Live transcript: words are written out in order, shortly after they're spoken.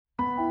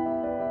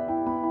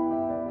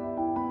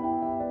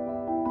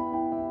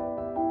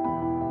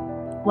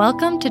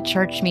Welcome to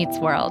Church Meets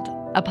World,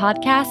 a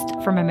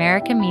podcast from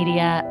America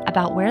Media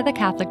about where the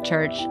Catholic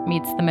Church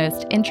meets the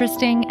most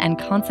interesting and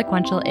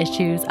consequential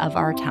issues of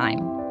our time.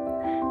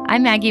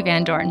 I'm Maggie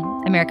Van Dorn,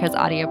 America's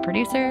audio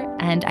producer,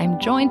 and I'm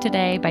joined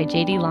today by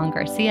J.D. Long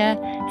Garcia,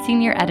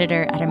 senior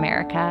editor at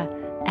America,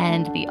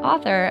 and the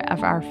author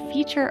of our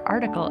feature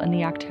article in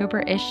the October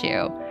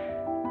issue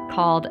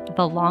called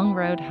The Long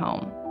Road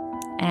Home.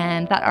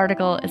 And that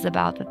article is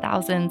about the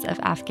thousands of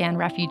Afghan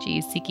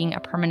refugees seeking a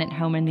permanent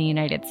home in the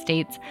United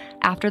States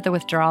after the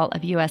withdrawal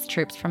of U.S.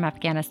 troops from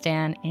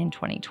Afghanistan in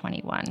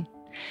 2021.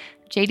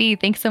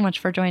 JD, thanks so much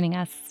for joining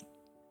us.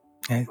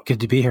 Hey, good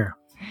to be here.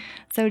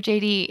 So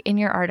JD, in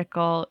your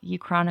article, you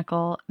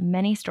chronicle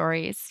many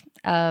stories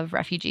of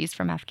refugees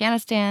from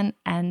Afghanistan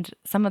and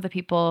some of the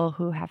people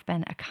who have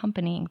been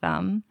accompanying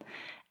them.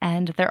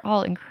 And they're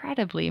all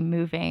incredibly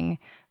moving.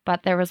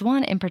 But there was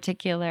one in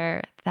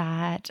particular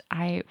that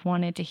I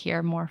wanted to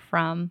hear more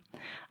from.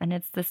 And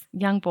it's this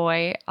young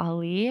boy,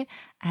 Ali,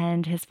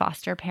 and his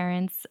foster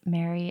parents,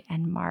 Mary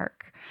and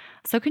Mark.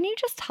 So can you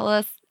just tell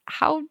us,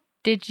 how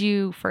did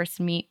you first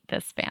meet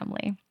this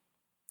family?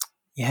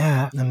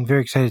 Yeah, I'm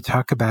very excited to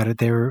talk about it.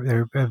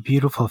 They're a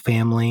beautiful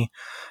family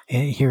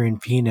here in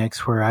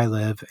Phoenix, where I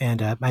live.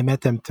 And I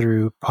met them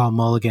through Paul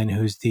Mulligan,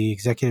 who's the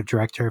executive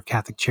director of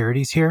Catholic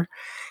Charities here.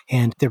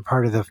 And they're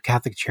part of the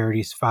Catholic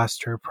Charities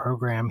foster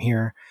program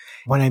here.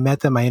 When I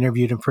met them, I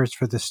interviewed them first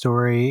for the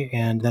story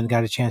and then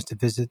got a chance to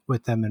visit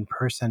with them in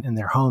person in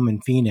their home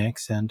in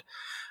Phoenix. And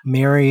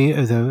Mary,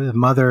 the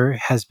mother,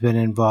 has been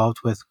involved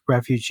with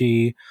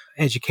refugee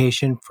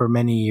education for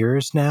many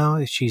years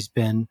now. She's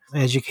been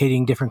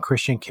educating different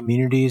Christian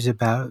communities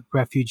about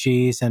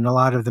refugees and a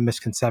lot of the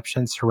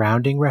misconceptions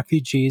surrounding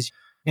refugees.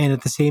 And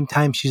at the same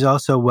time, she's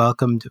also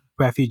welcomed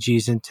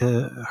refugees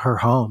into her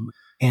home.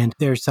 And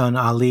their son,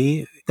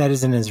 Ali, that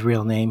isn't his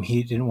real name.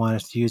 He didn't want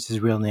us to use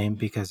his real name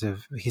because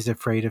he's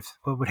afraid of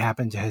what would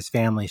happen to his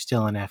family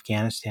still in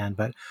Afghanistan.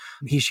 But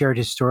he shared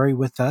his story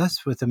with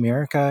us, with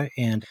America,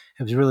 and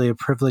it was really a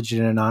privilege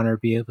and an honor to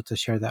be able to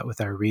share that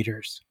with our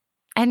readers.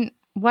 And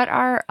what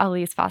are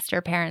Ali's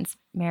foster parents,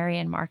 Mary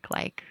and Mark,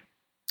 like?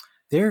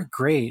 They're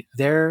great.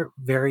 They're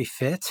very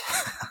fit.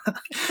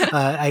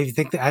 I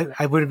think that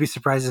I wouldn't be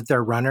surprised if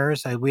they're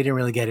runners. We didn't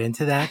really get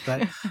into that,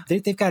 but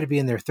they've got to be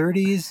in their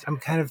 30s, I'm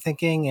kind of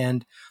thinking.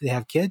 And they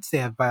have kids. They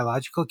have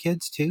biological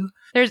kids, too.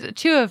 There's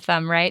two of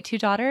them, right? Two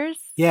daughters?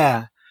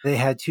 Yeah. They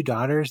had two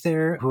daughters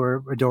there who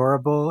were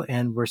adorable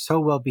and were so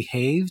well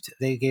behaved.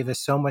 They gave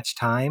us so much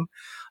time.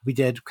 We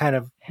did kind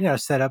of,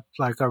 set up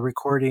like our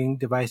recording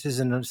devices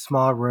in a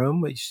small room,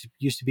 which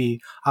used to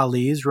be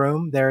Ali's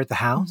room there at the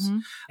house. Mm-hmm.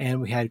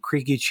 And we had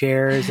creaky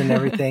chairs and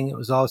everything. It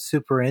was all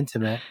super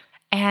intimate.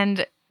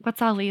 And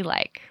what's Ali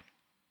like?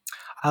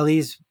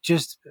 Ali's he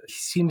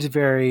seems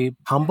very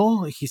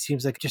humble. He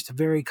seems like just a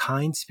very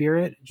kind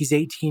spirit. He's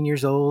 18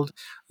 years old,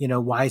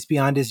 wise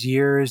beyond his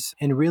years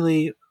and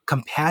really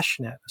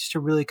compassionate, just a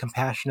really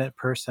compassionate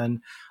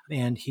person.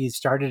 And he's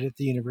started at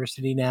the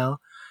university now.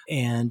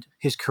 And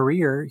his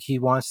career, he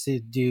wants to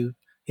do,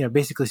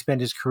 basically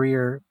spend his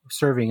career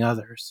serving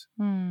others.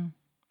 Mm.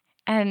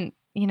 And,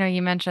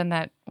 you mentioned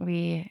that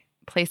we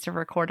placed a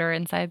recorder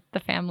inside the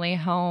family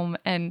home.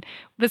 And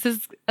this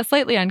is a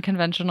slightly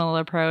unconventional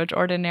approach.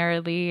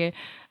 Ordinarily,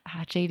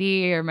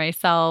 JD or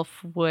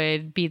myself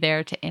would be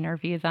there to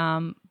interview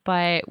them.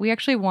 But we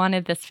actually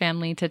wanted this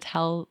family to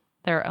tell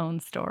their own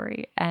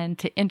story and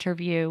to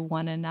interview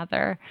one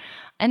another.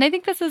 And I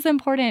think this is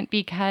important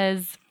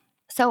because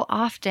so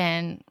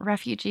often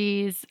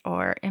refugees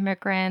or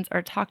immigrants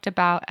are talked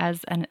about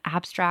as an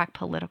abstract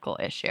political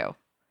issue.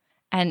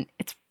 And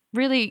it's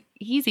really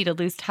easy to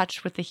lose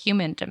touch with the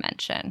human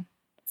dimension.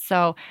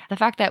 So the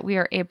fact that we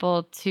are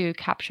able to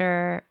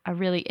capture a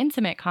really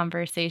intimate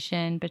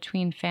conversation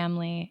between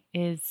family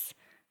is,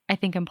 I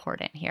think,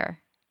 important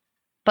here.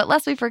 But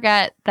lest we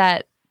forget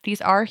that these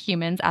are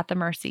humans at the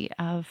mercy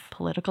of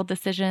political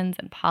decisions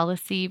and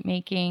policy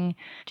making.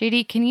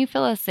 JD, can you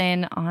fill us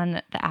in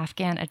on the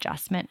Afghan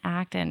Adjustment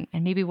Act and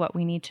maybe what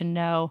we need to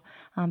know?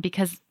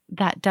 Because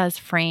that does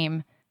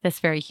frame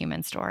this very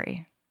human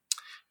story.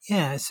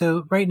 Yeah,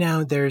 so right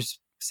now there's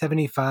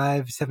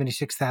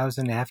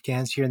 76,000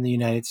 Afghans here in the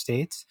United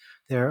States.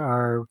 There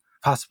are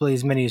possibly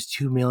as many as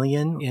 2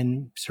 million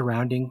in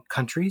surrounding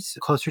countries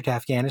closer to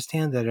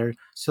Afghanistan that are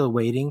still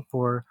waiting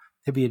to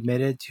be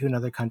admitted to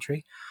another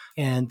country.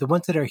 And the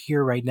ones that are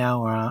here right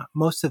now,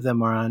 most of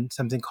them are on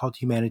something called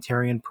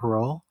humanitarian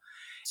parole.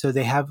 So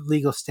they have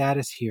legal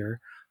status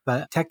here,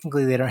 but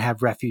technically they don't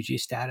have refugee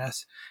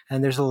status.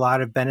 And there's a lot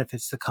of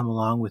benefits that come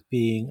along with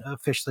being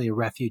officially a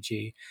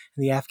refugee.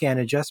 And the Afghan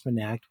Adjustment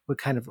Act would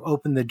kind of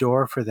open the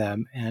door for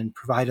them and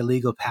provide a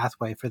legal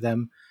pathway for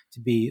them to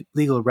be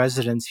legal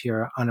residents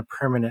here on a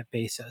permanent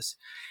basis.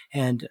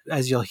 And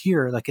as you'll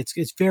hear,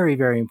 it's very,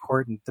 very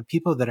important. The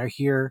people that are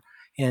here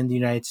in the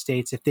United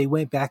States, if they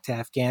went back to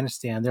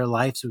Afghanistan, their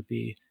lives would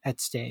be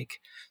at stake.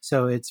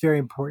 So it's very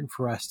important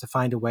for us to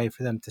find a way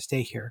for them to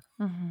stay here.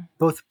 Mm-hmm.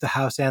 Both the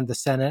House and the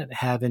Senate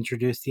have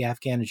introduced the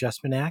Afghan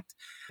Adjustment Act.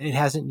 It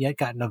hasn't yet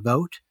gotten a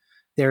vote.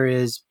 There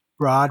is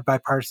broad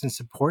bipartisan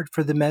support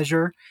for the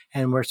measure,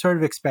 and we're sort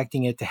of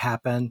expecting it to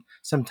happen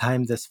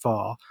sometime this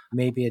fall,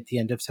 maybe at the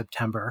end of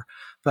September,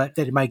 but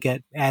that it might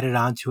get added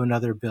on to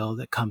another bill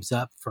that comes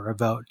up for a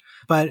vote.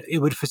 But it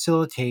would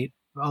facilitate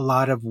a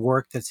lot of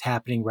work that's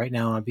happening right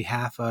now on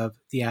behalf of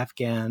the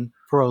Afghan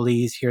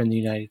parolees here in the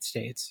United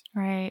States.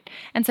 Right.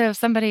 And so if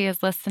somebody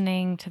is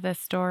listening to this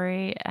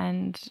story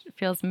and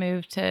feels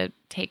moved to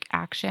take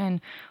action,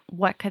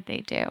 what could they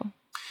do?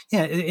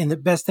 Yeah, and the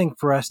best thing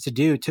for us to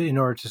do in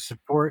order to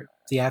support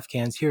the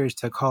Afghans here is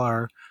to call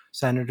our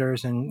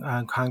senators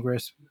and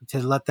Congress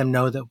to let them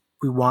know that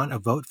we want a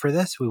vote for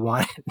this. We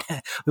want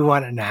it, we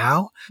want it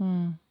now.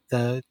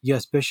 The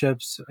U.S.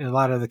 bishops, a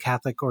lot of the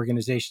Catholic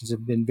organizations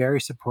have been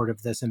very supportive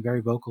of this and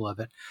very vocal of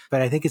it.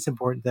 But I think it's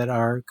important that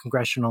our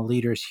congressional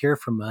leaders hear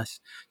from us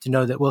to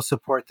know that we'll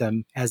support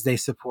them as they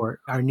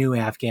support our new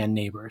Afghan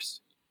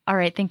neighbors. All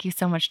right. Thank you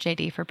so much,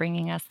 JD, for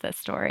bringing us this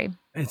story.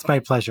 It's my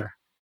pleasure.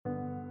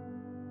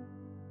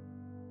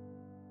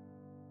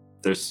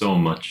 There's so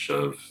much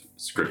of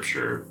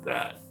Scripture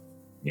that,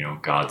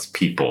 God's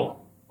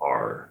people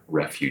are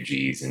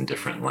refugees in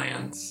different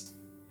lands,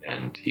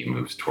 and he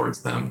moves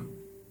towards them.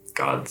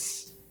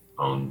 God's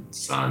own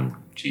son,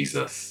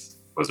 Jesus,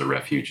 was a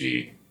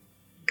refugee.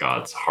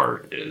 God's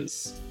heart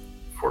is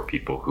for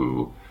people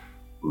who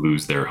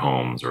lose their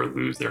homes or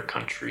lose their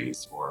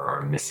countries or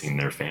are missing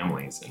their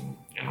families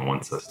and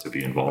wants us to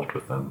be involved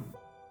with them.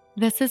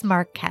 This is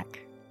Mark Keck.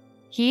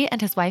 He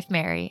and his wife,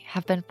 Mary,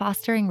 have been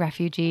fostering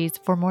refugees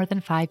for more than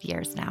 5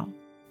 years now.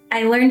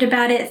 I learned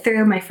about it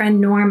through my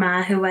friend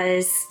Norma, who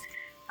was,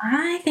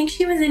 I think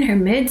she was in her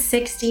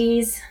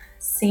mid-60s,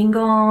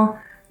 single,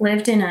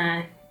 lived in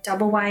a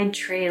double-wide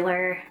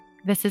trailer.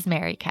 This is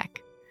Mary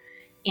Keck.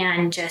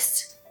 And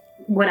just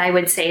what I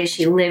would say is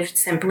she lived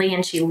simply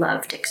and she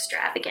loved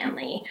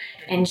extravagantly.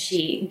 And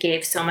she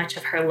gave so much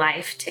of her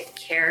life to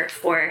care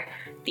for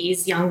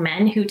these young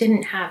men who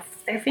didn't have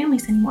their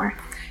families anymore.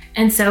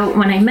 And so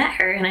when I met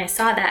her and I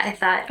saw that, I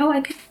thought,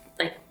 I could,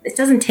 it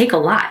doesn't take a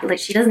lot.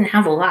 She doesn't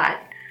have a lot.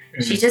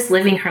 Mm-hmm. She's just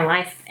living her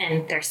life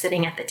and they're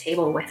sitting at the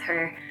table with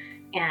her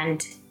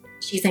and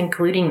she's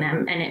including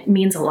them and it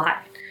means a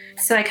lot.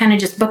 So I kind of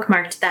just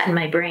bookmarked that in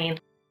my brain.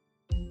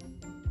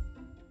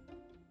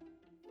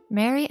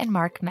 Mary and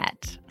Mark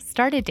met,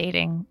 started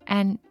dating,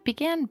 and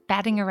began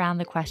batting around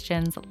the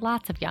questions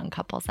lots of young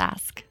couples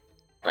ask.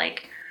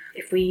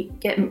 If we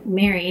get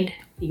married,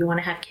 do you want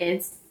to have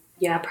kids?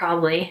 Yeah,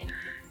 probably.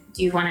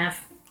 Do you want to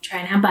try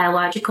and have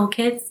biological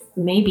kids?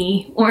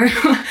 Maybe.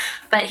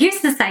 But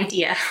here's this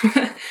idea.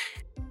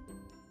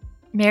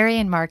 Mary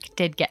and Mark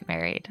did get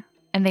married,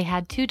 and they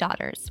had 2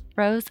 daughters,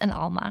 Rose and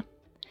Alma.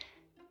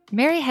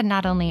 Mary had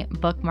not only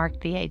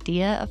bookmarked the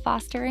idea of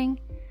fostering,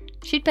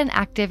 she'd been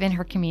active in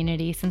her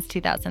community since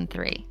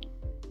 2003,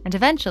 and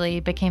eventually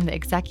became the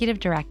executive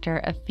director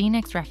of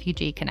Phoenix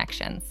Refugee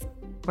Connections,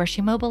 where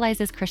she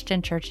mobilizes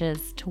Christian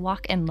churches to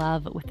walk in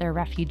love with their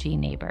refugee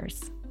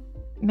neighbors.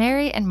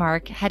 Mary and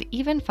Mark had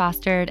even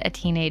fostered a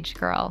teenage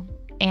girl,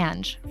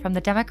 Ange, from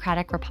the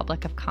Democratic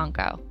Republic of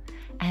Congo,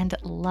 and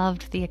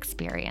loved the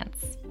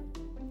experience.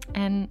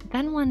 And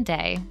then one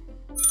day,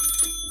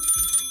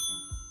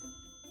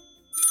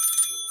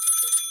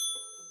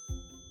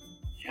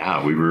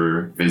 we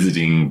were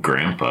visiting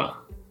Grandpa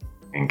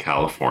in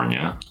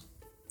California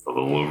a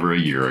little over a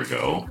year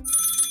ago.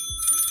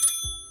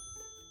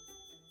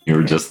 We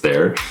were just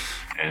there,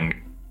 and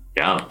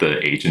the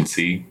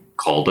agency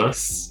called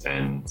us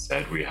and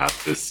said we have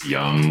this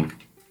young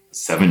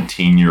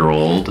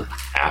 17-year-old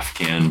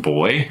Afghan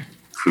boy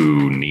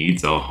who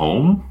needs a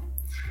home,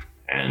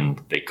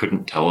 and they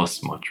couldn't tell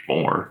us much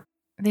more.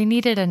 They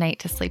needed a night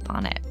to sleep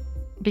on it,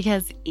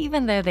 because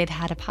even though they'd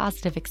had a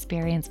positive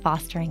experience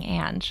fostering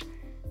Ange,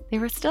 they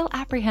were still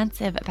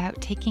apprehensive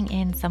about taking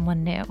in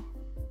someone new.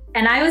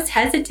 And I was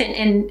hesitant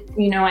and,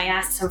 I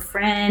asked some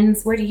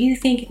friends, what do you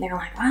think? And they're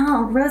like,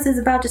 well, Rose is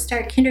about to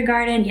start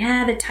kindergarten.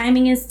 Yeah, the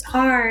timing is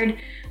hard.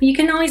 You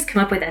can always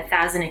come up with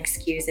 1,000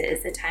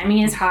 excuses. The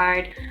timing is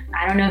hard.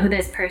 I don't know who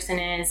this person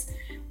is.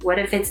 What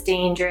if it's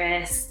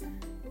dangerous?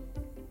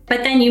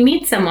 But then you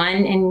meet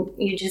someone and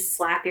you just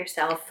slap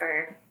yourself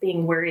for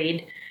being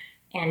worried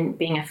and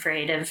being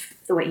afraid of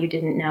what you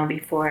didn't know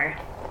before.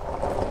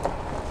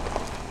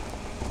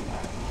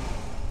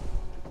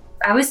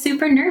 I was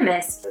super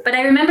nervous, but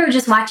I remember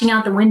just watching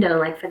out the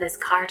window, for this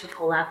car to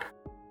pull up.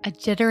 A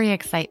jittery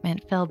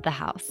excitement filled the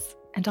house,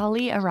 and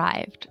Ali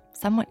arrived,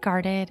 somewhat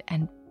guarded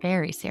and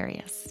very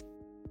serious.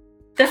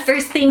 The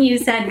first thing you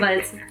said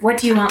was, what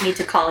do you want me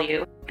to call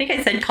you? I think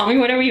I said, call me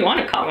whatever you want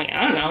to call me.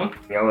 I don't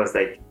know. I was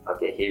like,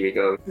 okay, here we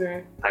go.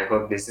 I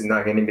hope this is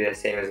not going to be the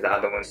same as the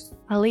other ones.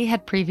 Ali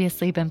had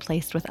previously been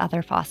placed with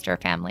other foster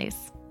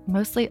families,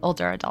 mostly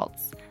older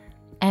adults,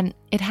 and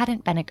it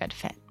hadn't been a good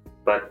fit.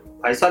 But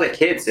I saw the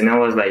kids and I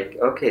was like,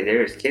 okay,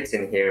 there's kids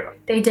in here.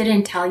 They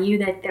didn't tell you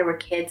that there were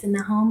kids in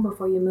the home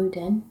before you moved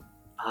in?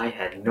 I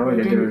had no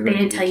idea. They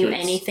didn't tell you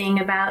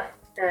anything about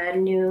the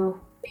new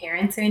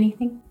parents or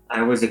anything?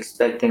 I was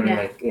expecting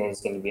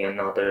it's going to be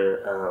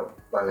another,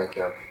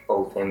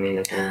 old family,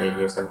 like a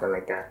baby or something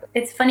like that.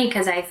 It's funny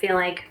because I feel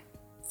like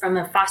from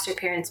a foster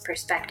parent's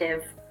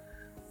perspective,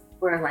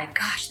 we're like,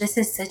 gosh, this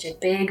is such a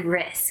big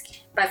risk.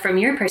 But from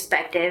your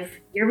perspective,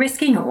 you're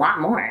risking a lot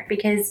more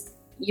because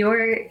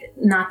you're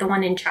not the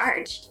one in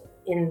charge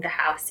in the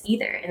house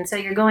either. And so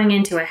you're going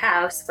into a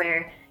house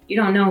where you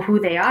don't know who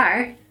they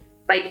are,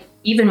 but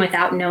even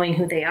without knowing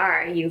who they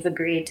are, you've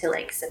agreed to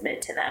like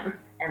submit to them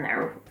and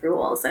their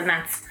rules. And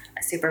that's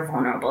a super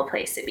vulnerable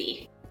place to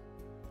be.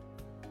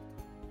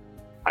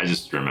 I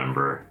just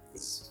remember,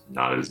 it's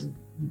not as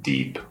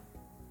deep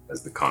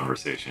as the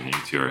conversation you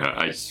two are having.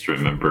 I just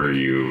remember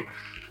you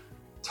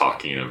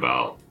talking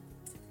about,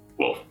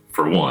 well,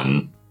 for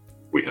one,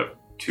 we have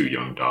 2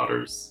 young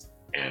daughters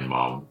and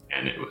mom,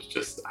 and it was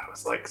just, I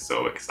was like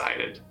so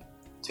excited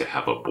to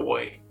have a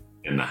boy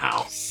in the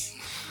house.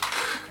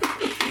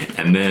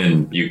 And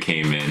then you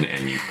came in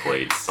and you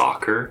played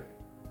soccer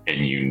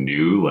and you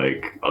knew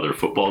like other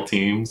football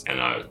teams, and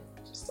I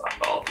just thought,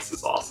 oh, this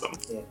is awesome.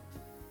 Yeah.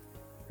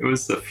 It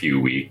was a few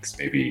weeks,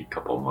 maybe a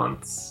couple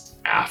months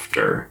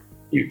after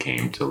you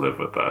came to live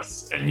with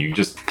us, and you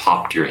just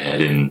popped your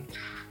head in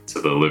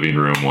to the living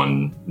room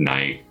one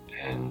night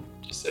and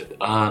just said,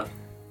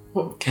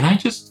 can I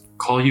just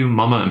call you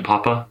Mama and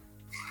Papa?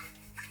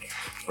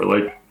 We're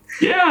like,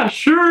 yeah,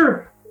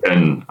 sure.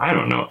 And I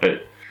don't know,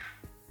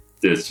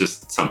 it's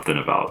just something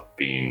about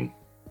being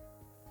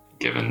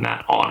given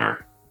that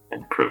honor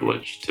and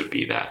privilege to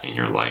be that in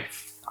your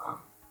life.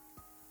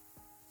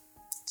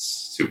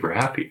 Super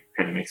happy,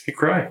 and it makes me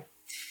cry,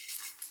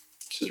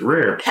 which is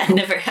rare. That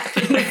never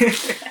happened.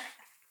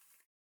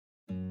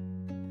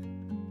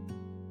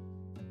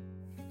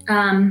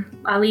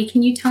 Ali,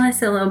 can you tell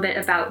us a little bit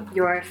about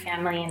your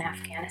family in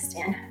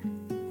Afghanistan?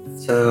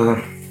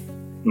 So,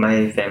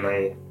 my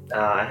family,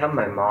 I have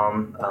my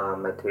mom,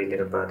 my 3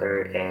 little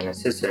brother, and a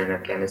sister in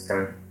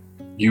Afghanistan.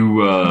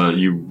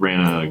 You ran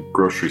a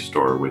grocery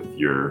store with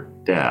your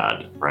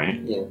dad, right?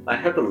 Yeah, I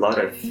have a lot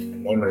of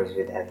memories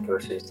with that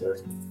grocery store.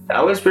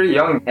 I was pretty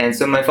young, and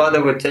so my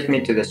father would take me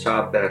to the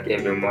shop like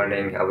every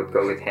morning. I would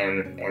go with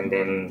him, and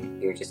then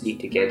we would just eat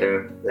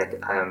together.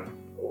 Like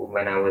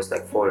when I was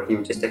like 4, he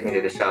would just take me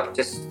to the shop,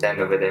 just stand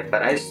over there.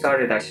 But I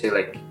started actually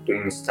like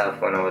doing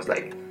stuff when I was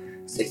like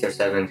 6 or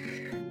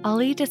 7.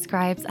 Ali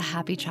describes a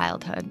happy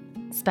childhood,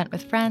 spent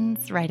with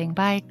friends, riding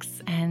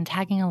bikes, and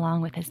tagging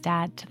along with his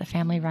dad to the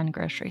family-run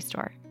grocery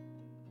store.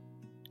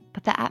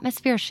 But the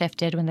atmosphere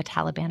shifted when the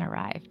Taliban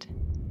arrived.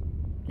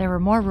 There were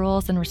more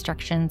rules and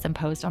restrictions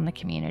imposed on the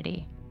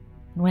community.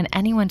 And when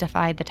anyone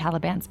defied the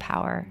Taliban's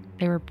power,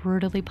 they were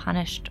brutally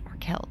punished or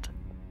killed.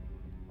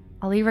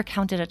 Ali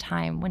recounted a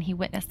time when he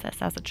witnessed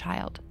this as a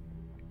child.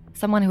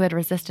 Someone who had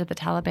resisted the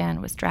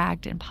Taliban was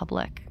dragged in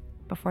public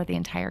before the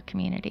entire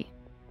community.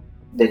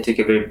 They took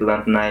a very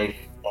blunt knife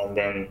and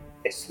then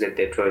they slit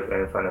their throat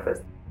right in front of us.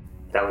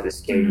 That was a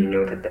scary, you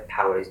know that the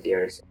power is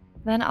theirs.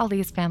 Then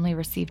Ali's family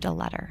received a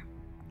letter.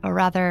 Or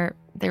rather,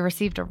 they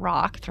received a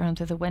rock thrown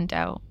through the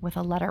window with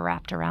a letter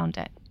wrapped around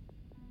it.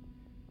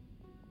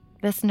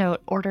 This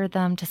note ordered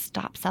them to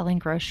stop selling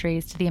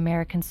groceries to the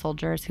American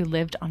soldiers who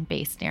lived on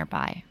base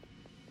nearby.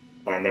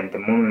 And then the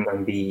moment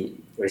when we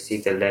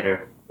received the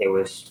letter, it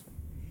was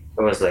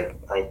like,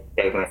 I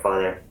begged my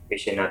father, we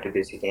should not do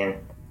this again.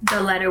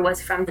 The letter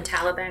was from the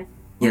Taliban?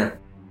 Yeah.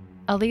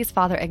 Ali's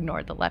father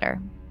ignored the letter.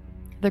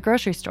 The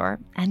grocery store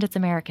and its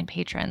American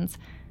patrons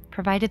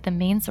provided the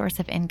main source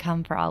of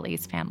income for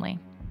Ali's family.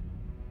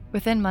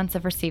 Within months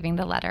of receiving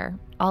the letter,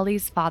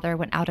 Ali's father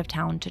went out of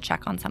town to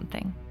check on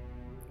something,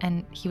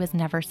 and he was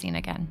never seen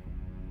again.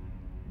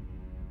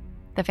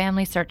 The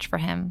family searched for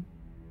him,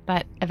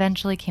 but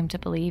eventually came to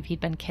believe he'd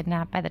been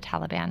kidnapped by the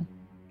Taliban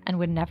and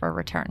would never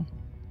return.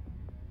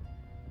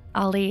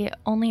 Ali,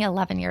 only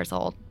 11 years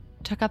old,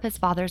 took up his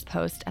father's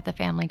post at the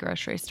family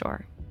grocery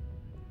store.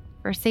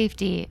 For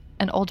safety,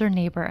 an older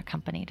neighbor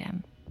accompanied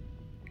him.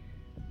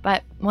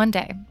 But one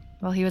day,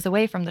 while he was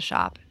away from the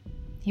shop,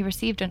 he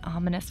received an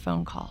ominous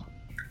phone call.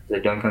 They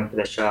don't come to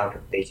the shop,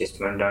 they just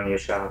burn down your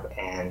shop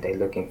and they're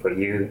looking for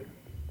you.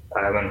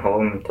 I went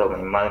home and told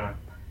my mother,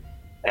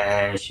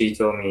 and she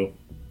told me,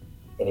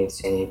 I need to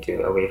send you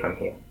to away from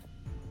here.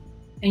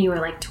 And you were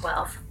like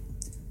 12?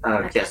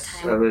 Yes,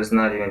 I was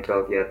not even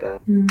 12 yet,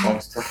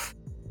 almost 12.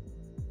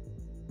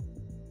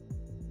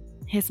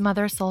 His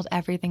mother sold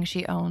everything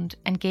she owned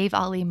and gave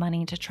Ali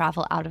money to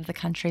travel out of the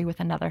country with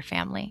another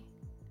family.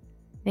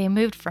 They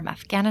moved from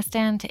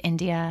Afghanistan to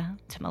India,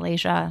 to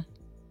Malaysia,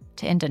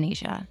 to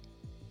Indonesia.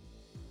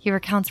 He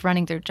recounts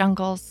running through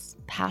jungles,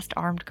 past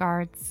armed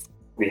guards.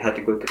 We had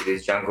to go through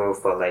this jungle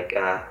for like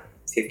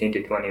 15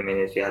 to 20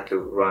 minutes. We had to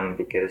run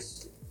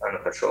because a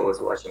patrol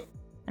was watching.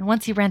 And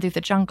once he ran through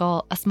the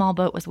jungle, a small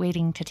boat was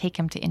waiting to take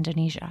him to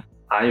Indonesia.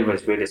 I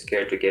was really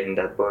scared to get in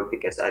that boat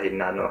because I did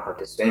not know how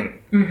to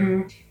swim.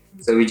 Mm-hmm.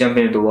 So we jumped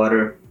into the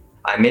water.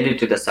 I made it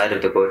to the side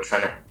of the boat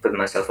trying to put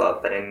myself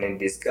up. And then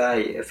this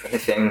guy from the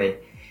family,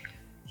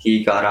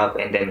 he got up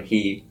and then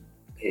he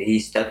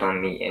stepped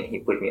on me and he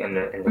put me in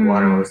the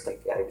water. I was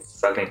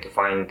struggling to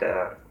find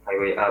my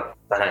way up,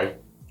 but I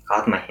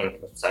caught my hand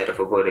on the side of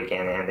a boat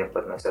again and then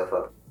put myself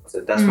up. So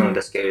that's one of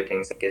the scary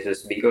things, because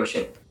it's a big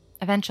ocean.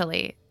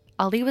 Eventually,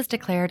 Ali was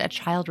declared a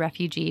child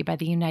refugee by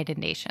the United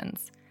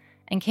Nations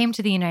and came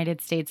to the United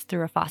States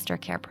through a foster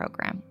care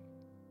program.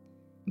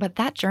 But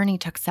that journey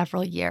took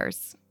several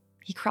years.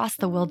 He crossed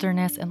the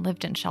wilderness and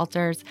lived in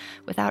shelters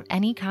without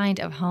any kind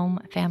of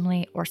home,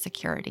 family, or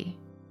security.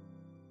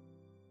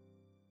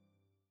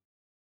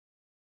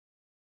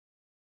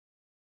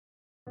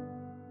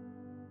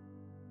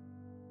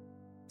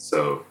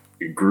 So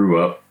you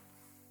grew up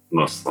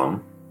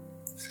Muslim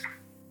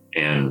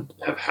and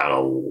have had a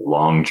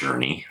long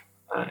journey,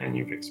 and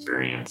you've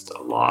experienced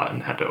a lot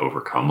and had to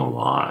overcome a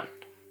lot.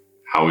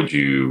 How would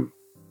you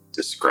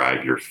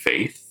describe your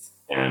faith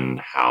and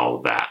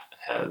how that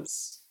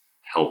has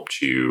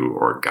helped you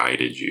or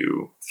guided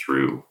you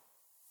through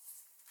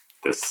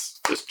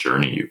this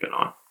journey you've been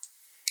on?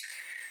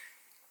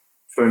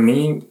 For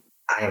me,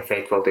 I am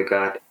faithful to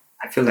God.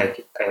 I feel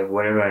like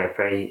whatever I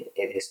pray,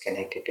 it is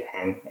connected to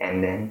Him,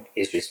 and then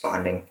He's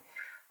responding.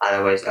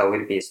 Otherwise, I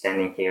would be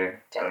standing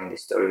here telling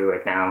this story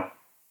right now,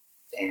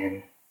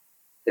 and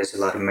there's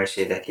a lot of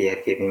mercy that He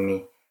had given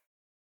me.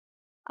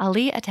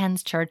 Ali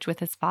attends church with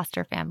his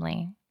foster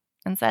family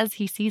and says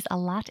he sees a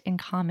lot in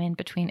common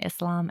between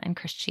Islam and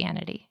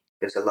Christianity.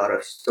 There's a lot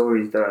of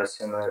stories that are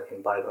similar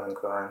in Bible and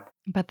Quran.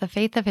 But the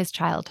faith of his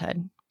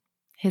childhood,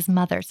 his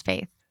mother's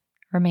faith,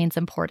 remains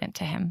important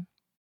to him.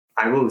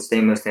 I will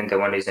stay Muslim the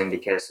one reason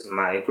because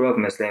I grew up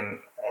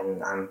Muslim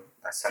and I'm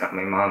a son of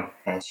my mom,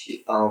 and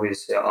she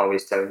always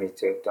tells me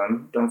to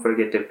don't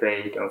forget to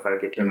pray, don't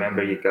forget to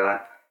remember your God.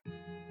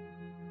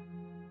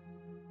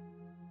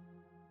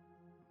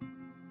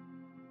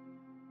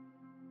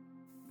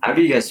 How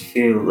do you guys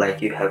feel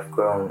like you have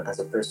grown as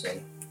a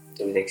person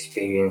through the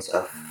experience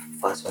of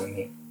fostering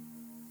me?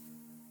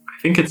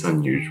 I think it's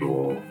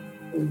unusual,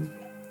 and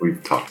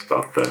we've talked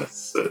about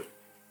this, that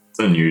it's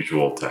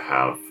unusual to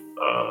have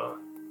a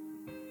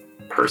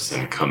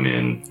person come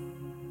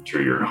in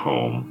to your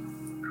home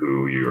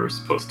who you're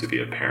supposed to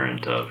be a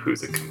parent of,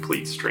 who's a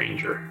complete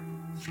stranger.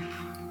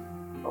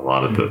 A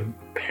lot of the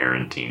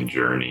parenting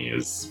journey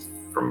is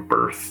from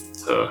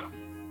birth to,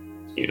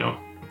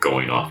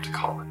 going off to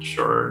college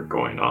or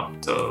going off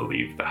to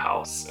leave the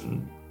house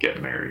and get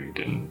married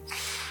and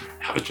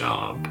have a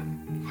job.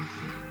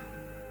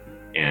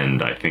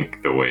 And I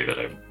think the way that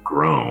I've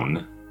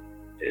grown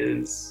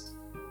is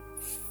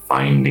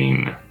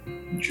finding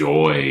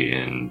joy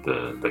in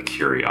the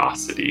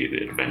curiosity,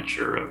 the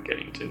adventure of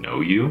getting to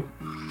know you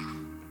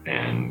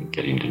and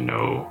getting to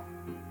know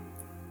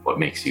what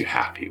makes you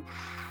happy.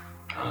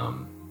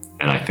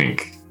 And I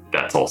think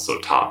that's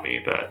also taught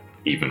me that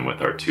even with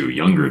our two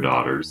younger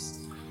daughters,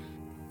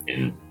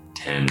 in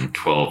 10,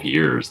 12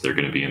 years, they're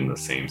going to be in the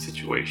same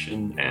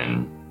situation.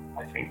 And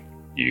I think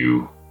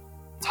you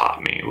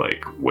taught me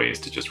ways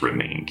to just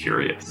remain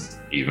curious,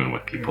 even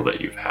with people that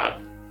you've had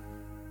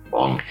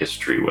long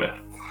history with,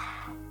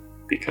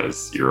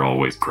 because you're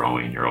always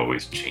growing, you're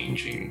always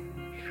changing.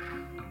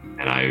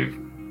 And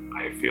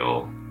I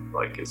feel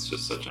like it's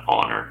just such an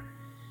honor.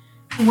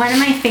 One of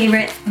my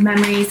favorite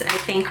memories, I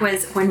think,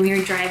 was when we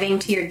were driving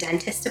to your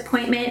dentist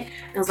appointment.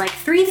 It was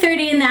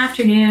 3:30 in the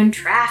afternoon,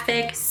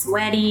 traffic,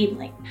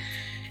 sweaty,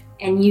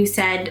 and you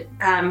said,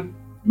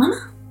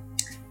 Mama,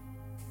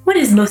 what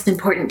is most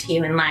important to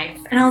you in life?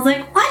 And I was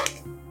like, what?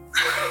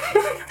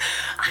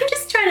 I'm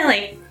just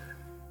trying to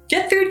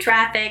get through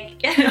traffic,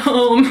 get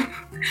home.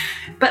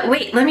 But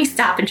wait, let me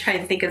stop and try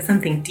and think of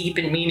something deep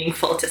and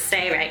meaningful to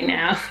say right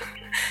now.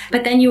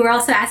 But then you were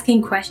also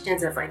asking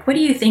questions of what do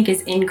you think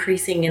is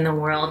increasing in the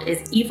world?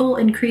 Is evil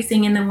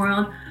increasing in the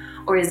world,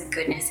 or is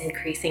goodness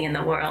increasing in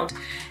the world?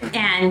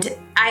 And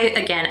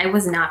I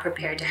was not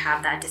prepared to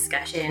have that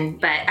discussion,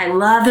 but I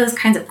love those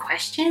kinds of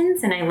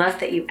questions, and I love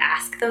that you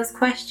ask those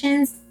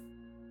questions.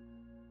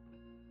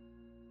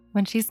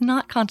 When she's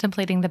not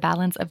contemplating the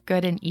balance of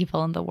good and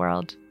evil in the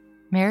world,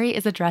 Mary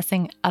is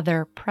addressing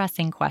other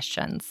pressing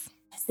questions.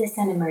 Is this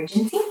an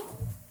emergency?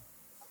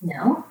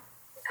 No.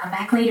 Come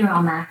back later,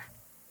 Alma.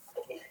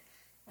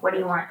 What do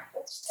you want?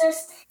 It's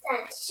just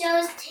that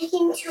show's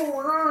taking too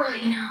long. I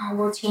know.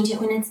 We'll change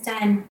it when it's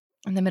done.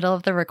 In the middle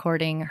of the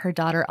recording, her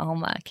daughter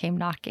Alma came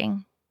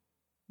knocking.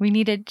 We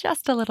needed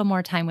just a little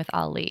more time with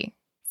Ali,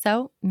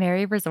 so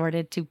Mary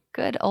resorted to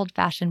good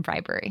old-fashioned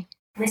bribery.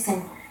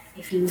 Listen,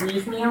 if you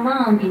leave me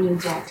alone and you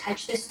don't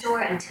touch this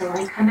door until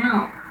I come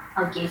out,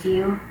 I'll give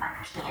you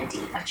a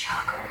candy, a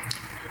chocolate.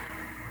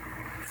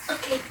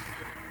 Okay.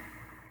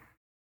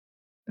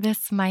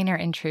 This minor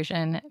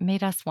intrusion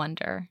made us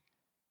wonder,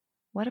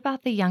 what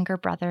about the younger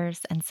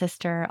brothers and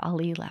sister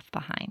Ali left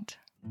behind?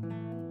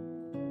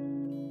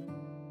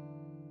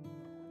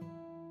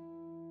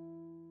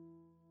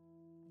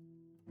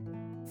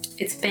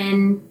 It's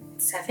been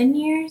 7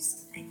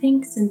 years, I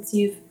think, since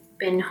you've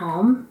been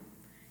home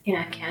in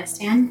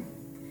Afghanistan.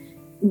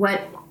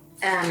 What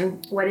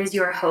is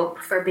your hope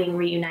for being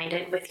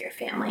reunited with your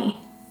family?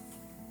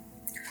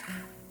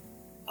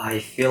 I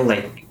feel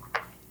like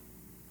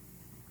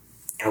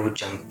I would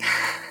jump.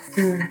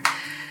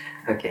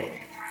 Okay.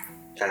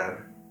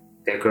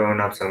 They're growing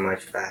up so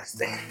much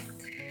fast.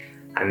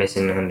 I'm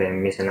missing out on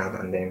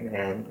them,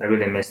 and I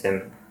really miss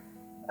them.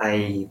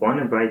 I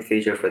want a bright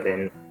future for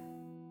them.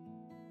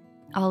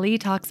 Ali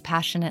talks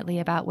passionately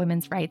about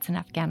women's rights in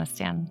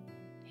Afghanistan.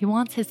 He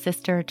wants his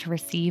sister to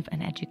receive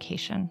an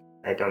education.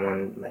 I don't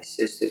want my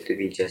sister to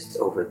be just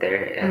over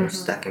there and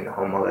stuck in the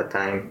home all the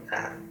time.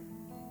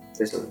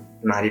 Just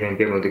not even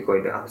be able to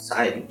go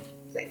outside.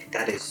 Like,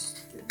 that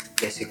is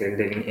basically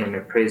living in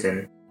a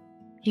prison.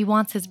 He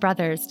wants his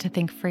brothers to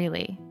think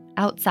freely,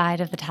 outside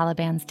of the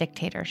Taliban's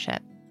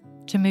dictatorship,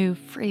 to move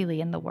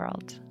freely in the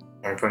world.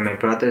 And for my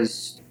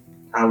brothers,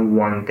 I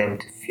want them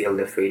to feel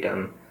the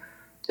freedom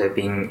to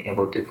being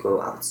able to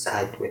go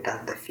outside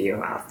without the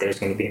fear of there's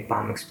going to be a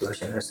bomb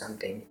explosion or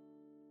something.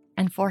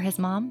 And for his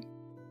mom?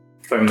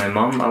 For my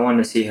mom, I want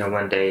to see her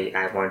one day.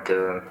 I want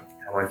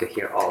to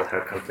hear all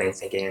her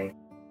complaints again.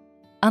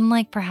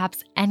 Unlike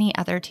perhaps any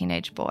other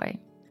teenage boy,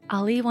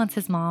 Ali wants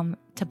his mom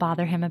to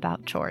bother him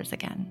about chores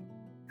again.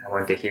 I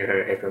want to hear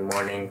her every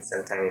morning.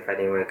 Sometimes if I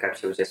didn't wake up,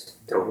 she would just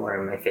throw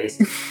water in my face.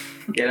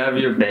 Get out of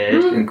your bed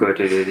and go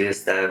to do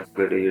this stuff,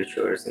 go do your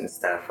chores and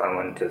stuff. I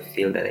want to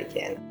feel that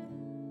again.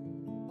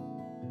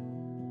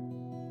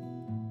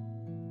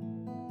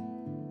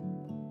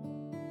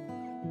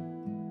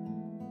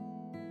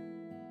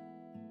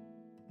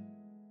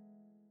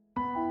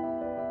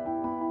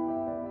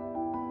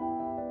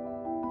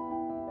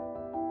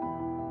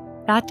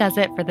 That does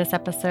it for this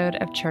episode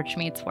of Church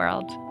Meets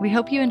World. We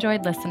hope you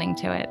enjoyed listening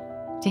to it.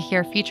 To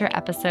hear future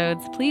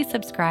episodes, please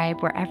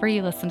subscribe wherever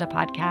you listen to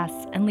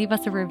podcasts and leave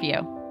us a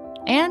review.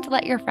 And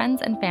let your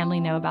friends and family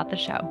know about the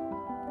show.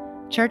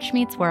 Church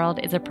Meets World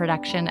is a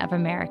production of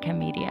America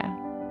Media.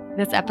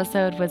 This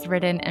episode was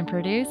written and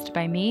produced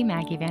by me,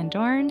 Maggie Van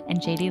Dorn,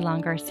 and JD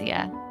Long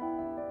Garcia.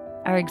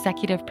 Our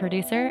executive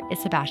producer is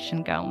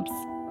Sebastian Gomes.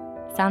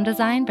 Sound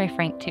design by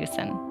Frank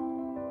Tucson.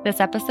 This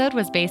episode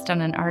was based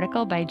on an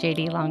article by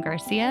JD Long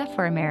Garcia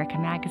for America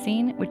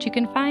Magazine, which you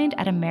can find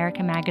at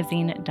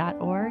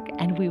americamagazine.org,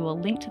 and we will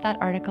link to that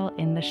article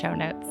in the show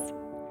notes.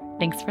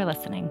 Thanks for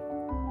listening.